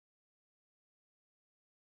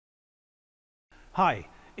Hi,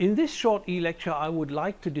 in this short e-lecture I would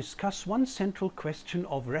like to discuss one central question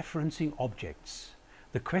of referencing objects,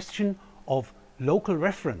 the question of local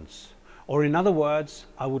reference, or in other words,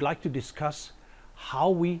 I would like to discuss how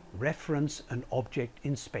we reference an object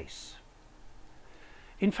in space.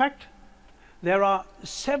 In fact, there are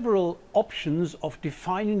several options of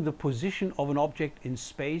defining the position of an object in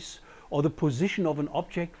space or the position of an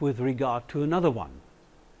object with regard to another one.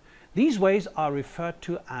 These ways are referred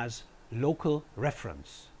to as local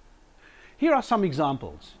reference. Here are some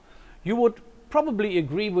examples. You would probably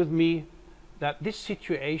agree with me that this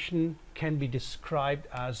situation can be described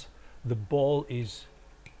as the ball is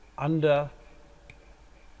under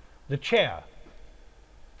the chair.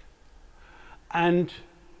 And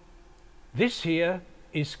this here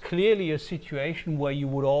is clearly a situation where you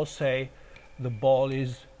would all say the ball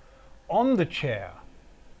is on the chair.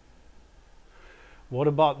 What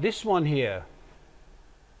about this one here?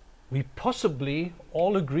 We possibly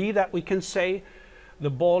all agree that we can say the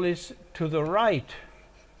ball is to the right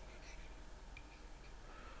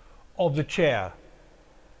of the chair.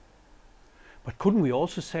 But couldn't we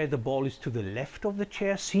also say the ball is to the left of the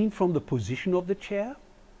chair, seen from the position of the chair?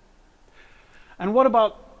 And what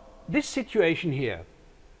about this situation here?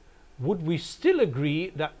 Would we still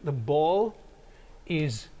agree that the ball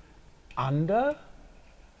is under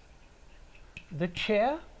the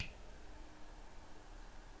chair?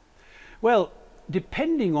 Well,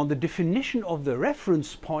 depending on the definition of the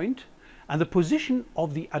reference point and the position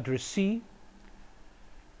of the addressee,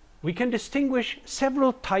 we can distinguish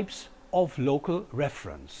several types of local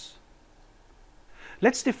reference.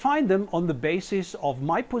 Let's define them on the basis of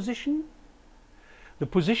my position, the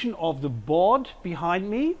position of the board behind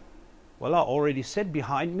me, well, I already said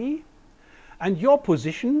behind me, and your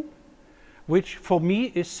position, which for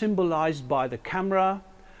me is symbolized by the camera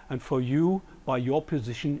and for you by your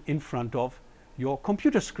position in front of your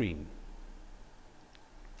computer screen.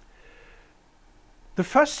 The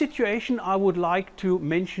first situation I would like to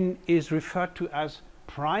mention is referred to as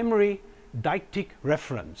primary deictic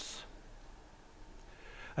reference.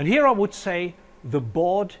 And here I would say the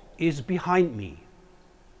board is behind me.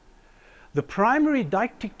 The primary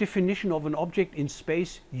deictic definition of an object in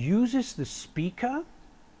space uses the speaker,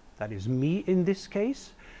 that is me in this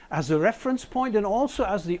case, as a reference point and also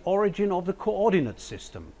as the origin of the coordinate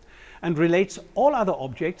system, and relates all other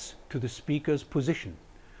objects to the speaker's position.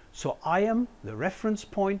 So I am the reference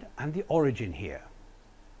point and the origin here.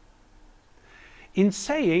 In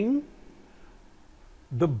saying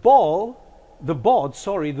the board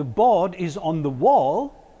is on the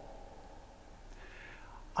wall,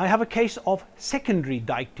 I have a case of secondary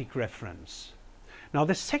deictic reference. Now,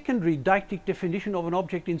 the secondary deictic definition of an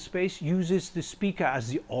object in space uses the speaker as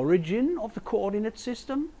the origin of the coordinate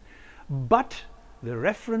system, but the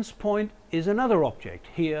reference point is another object,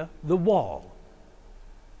 here the wall.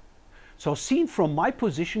 So seen from my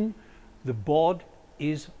position, the board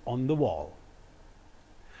is on the wall.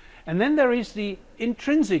 And then there is the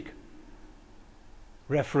intrinsic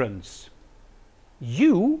reference.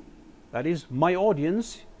 You, that is my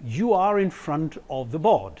audience, you are in front of the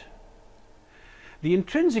board. The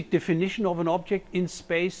intrinsic definition of an object in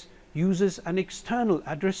space uses an external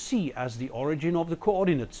addressee as the origin of the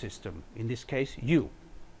coordinate system, in this case you.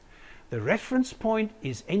 The reference point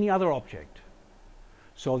is any other object.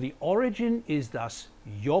 So the origin is thus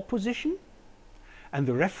your position and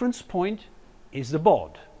the reference point is the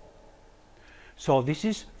board. So this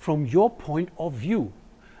is from your point of view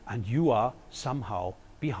and you are somehow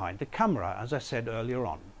behind the camera, as I said earlier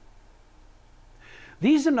on.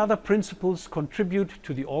 These and other principles contribute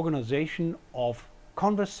to the organization of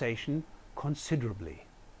conversation considerably.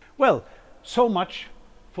 Well, so much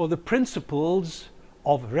for the principles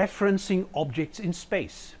of referencing objects in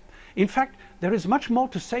space. In fact, there is much more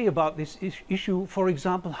to say about this issue. For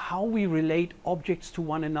example, how we relate objects to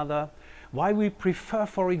one another, why we prefer,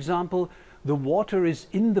 for example, the water is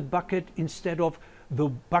in the bucket instead of the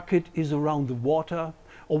bucket is around the water,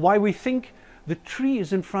 or why we think the tree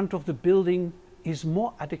is in front of the building is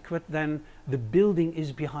more adequate than the building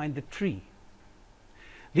is behind the tree.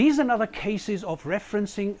 These and other cases of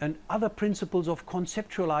referencing and other principles of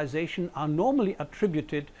conceptualization are normally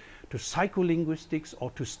attributed to psycholinguistics or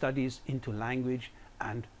to studies into language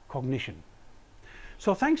and cognition.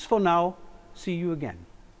 So thanks for now. See you again.